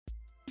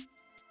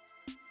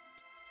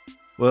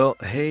Well,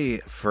 hey,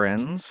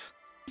 friends.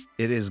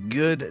 It is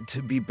good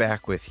to be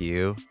back with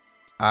you.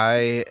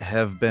 I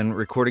have been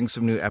recording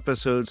some new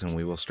episodes and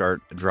we will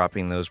start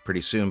dropping those pretty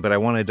soon, but I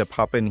wanted to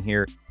pop in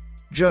here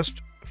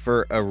just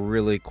for a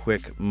really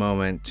quick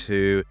moment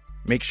to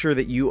make sure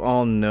that you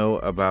all know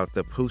about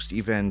the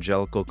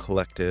Post-Evangelical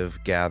Collective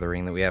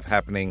gathering that we have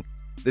happening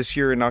this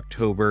year in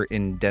October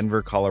in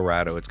Denver,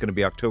 Colorado. It's going to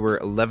be October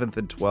 11th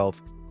and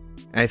 12th.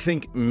 I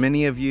think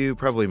many of you,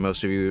 probably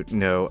most of you,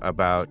 know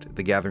about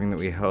the gathering that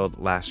we held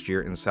last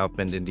year in South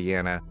Bend,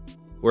 Indiana,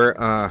 where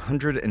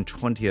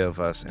 120 of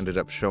us ended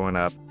up showing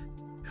up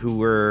who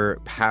were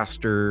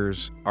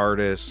pastors,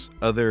 artists,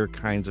 other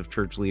kinds of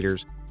church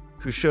leaders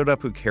who showed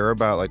up who care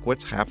about like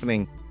what's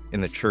happening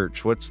in the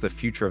church, what's the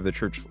future of the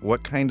church,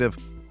 what kind of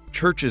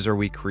churches are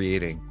we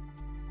creating.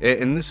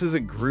 And this is a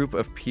group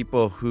of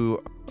people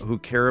who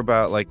care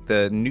about like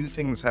the new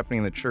things happening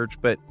in the church,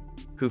 but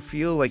who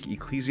feel like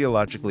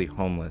ecclesiologically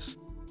homeless,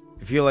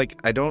 who feel like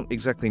I don't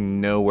exactly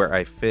know where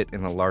I fit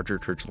in the larger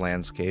church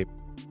landscape,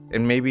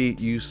 and maybe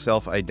you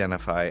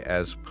self-identify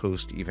as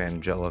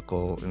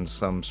post-evangelical in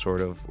some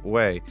sort of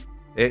way.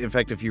 In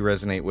fact, if you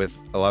resonate with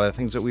a lot of the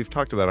things that we've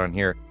talked about on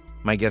here,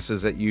 my guess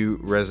is that you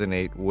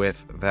resonate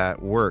with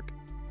that work.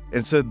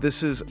 And so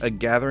this is a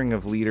gathering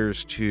of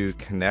leaders to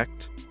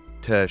connect,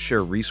 to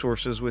share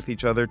resources with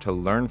each other, to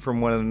learn from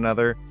one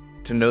another,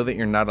 to know that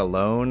you're not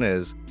alone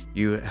as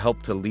you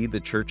help to lead the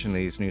church in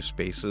these new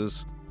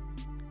spaces.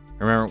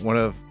 I remember one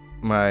of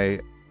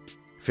my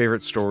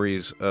favorite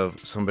stories of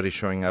somebody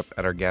showing up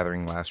at our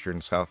gathering last year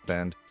in South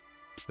Bend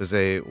was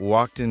they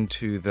walked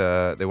into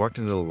the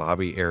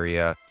lobby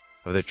area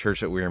of the church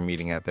that we were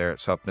meeting at there at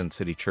South Bend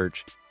City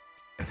Church,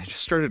 and they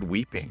just started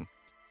weeping.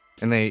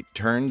 And they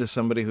turned to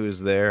somebody who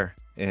was there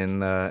in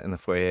the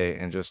foyer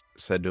and just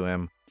said to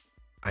him,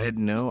 "I had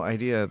no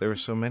idea there were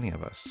so many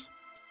of us."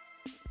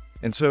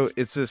 And so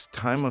it's this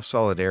time of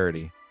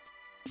solidarity.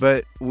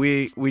 But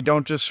we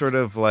don't just sort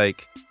of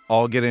like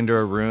all get into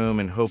a room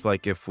and hope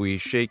like if we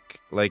shake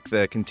like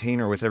the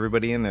container with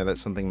everybody in there that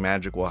something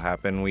magic will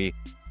happen. We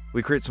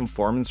create some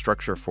form and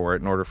structure for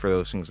it in order for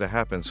those things to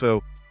happen.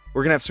 So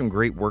we're gonna have some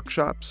great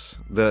workshops.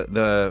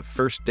 The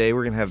first day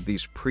we're gonna have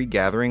these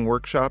pre-gathering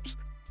workshops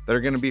that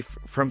are gonna be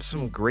from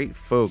some great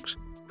folks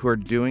who are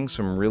doing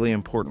some really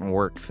important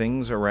work,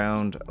 things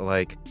around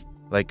like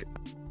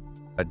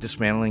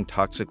dismantling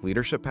toxic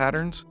leadership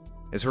patterns.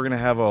 And so we're going to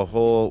have a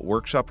whole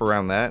workshop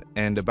around that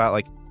and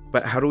about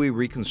but how do we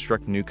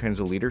reconstruct new kinds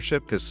of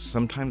leadership? Because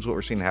sometimes what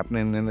we're seeing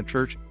happening in the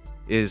church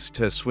is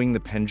to swing the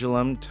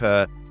pendulum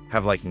to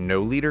have like no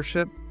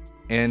leadership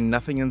and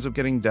nothing ends up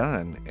getting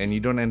done and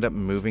you don't end up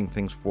moving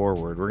things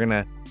forward. We're going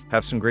to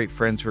have some great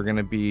friends who are going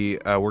to be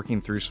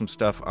working through some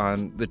stuff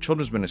on the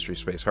children's ministry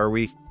space. How are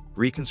we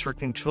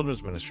reconstructing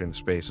children's ministry in the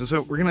space? And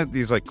so we're going to have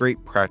these like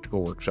great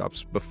practical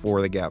workshops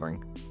before the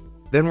gathering.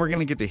 Then we're going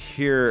to get to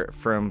hear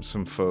from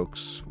some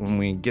folks when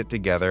we get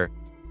together.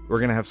 We're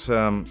going to have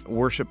some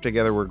worship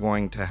together. We're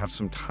going to have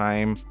some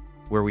time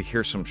where we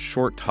hear some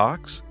short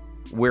talks,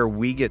 where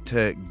we get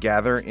to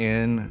gather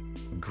in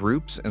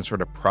groups and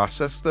sort of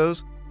process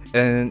those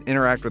and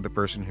interact with the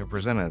person who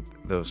presented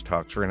those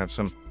talks. We're going to have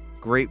some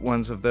great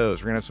ones of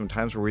those. We're going to have some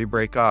times where we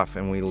break off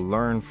and we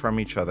learn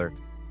from each other.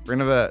 We're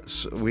going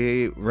to have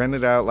we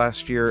rented out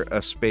last year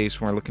a space,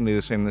 and we're looking to do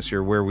the same this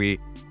year, where we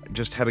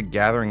just had a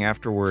gathering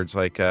afterwards,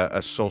 like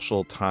a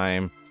social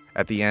time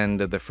at the end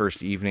of the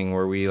first evening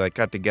where we like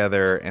got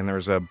together and there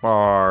was a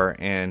bar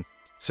and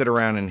sit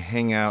around and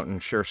hang out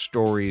and share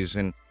stories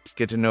and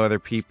get to know other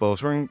people.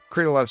 So we're going to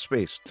create a lot of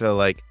space to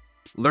like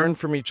learn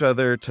from each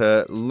other,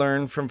 to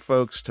learn from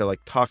folks, to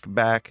like talk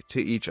back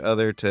to each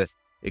other, to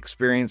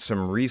experience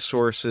some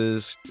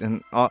resources,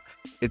 and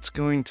it's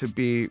going to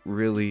be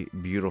really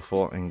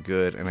beautiful and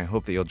good, and I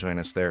hope that you'll join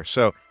us there.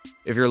 So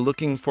if you're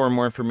looking for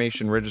more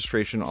information,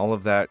 registration, all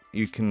of that,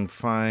 you can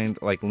find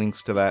like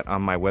links to that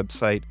on my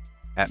website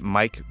at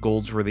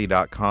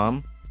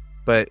mikegoldsworthy.com.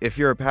 But if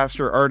you're a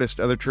pastor, artist,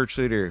 other church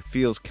leader who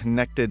feels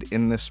connected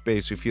in this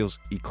space, who feels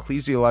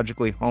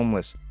ecclesiologically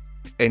homeless,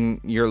 and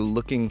you're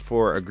looking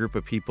for a group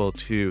of people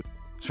to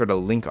sort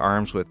of link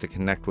arms with, to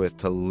connect with,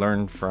 to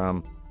learn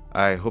from,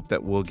 I hope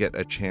that we'll get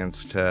a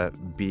chance to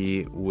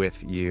be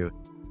with you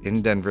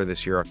in Denver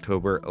this year,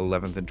 October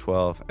 11th and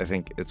 12th. I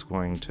think it's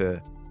going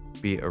to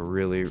be a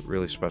really,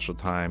 really special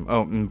time.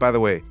 Oh, and by the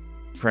way,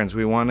 friends,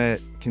 we want to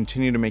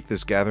continue to make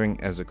this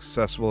gathering as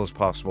accessible as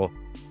possible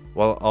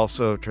while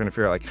also trying to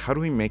figure out, like, how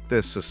do we make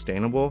this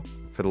sustainable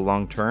for the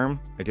long term?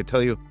 I could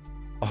tell you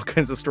all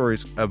kinds of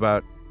stories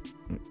about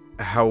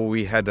how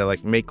we had to,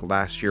 like, make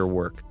last year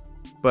work.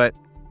 But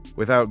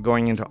without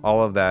going into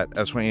all of that, I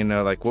just want you to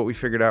know, like, what we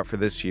figured out for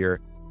this year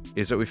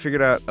is that we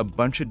figured out a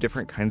bunch of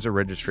different kinds of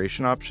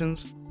registration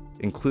options,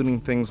 including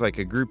things like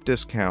a group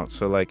discount.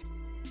 So, like,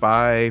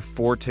 buy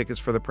 4 tickets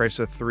for the price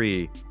of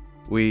 3.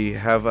 We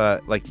have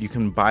you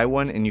can buy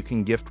one and you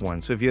can gift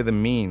one. So if you have the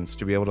means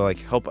to be able to like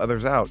help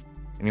others out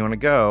and you want to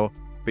go,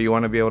 but you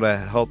want to be able to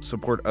help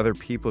support other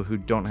people who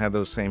don't have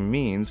those same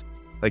means,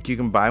 like you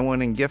can buy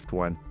one and gift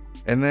one.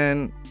 And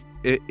then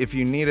if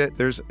you need it,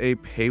 there's a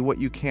pay what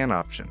you can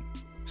option.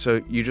 So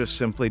you just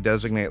simply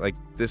designate like,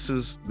 this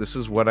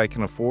is what I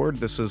can afford.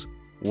 This is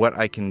what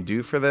I can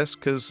do for this.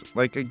 Cause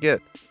like I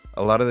get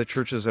a lot of the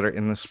churches that are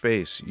in the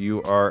space,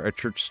 you are a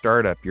church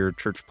startup, you're a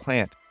church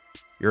plant,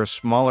 you're a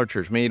smaller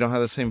church. Maybe you don't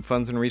have the same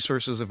funds and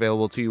resources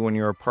available to you when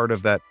you're a part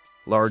of that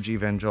large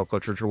evangelical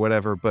church or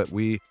whatever, but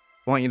we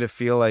want you to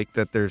feel like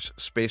that there's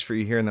space for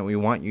you here and that we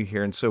want you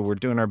here. And so we're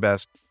doing our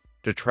best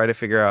to try to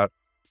figure out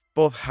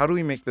both how do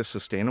we make this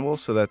sustainable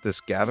so that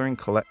this gathering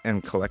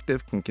and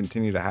collective can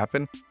continue to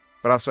happen,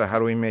 but also how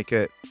do we make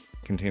it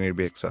continue to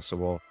be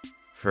accessible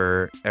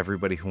for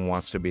everybody who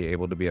wants to be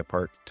able to be a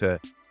part, to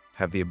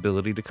have the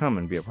ability to come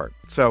and be a part.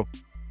 So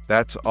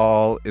that's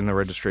all in the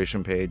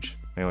registration page.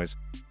 Anyways,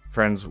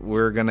 friends,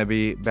 we're going to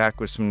be back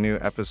with some new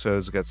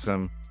episodes. Got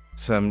some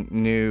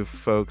new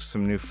folks,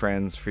 some new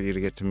friends for you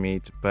to get to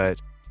meet. But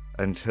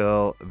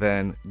until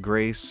then,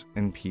 grace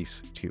and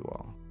peace to you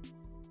all.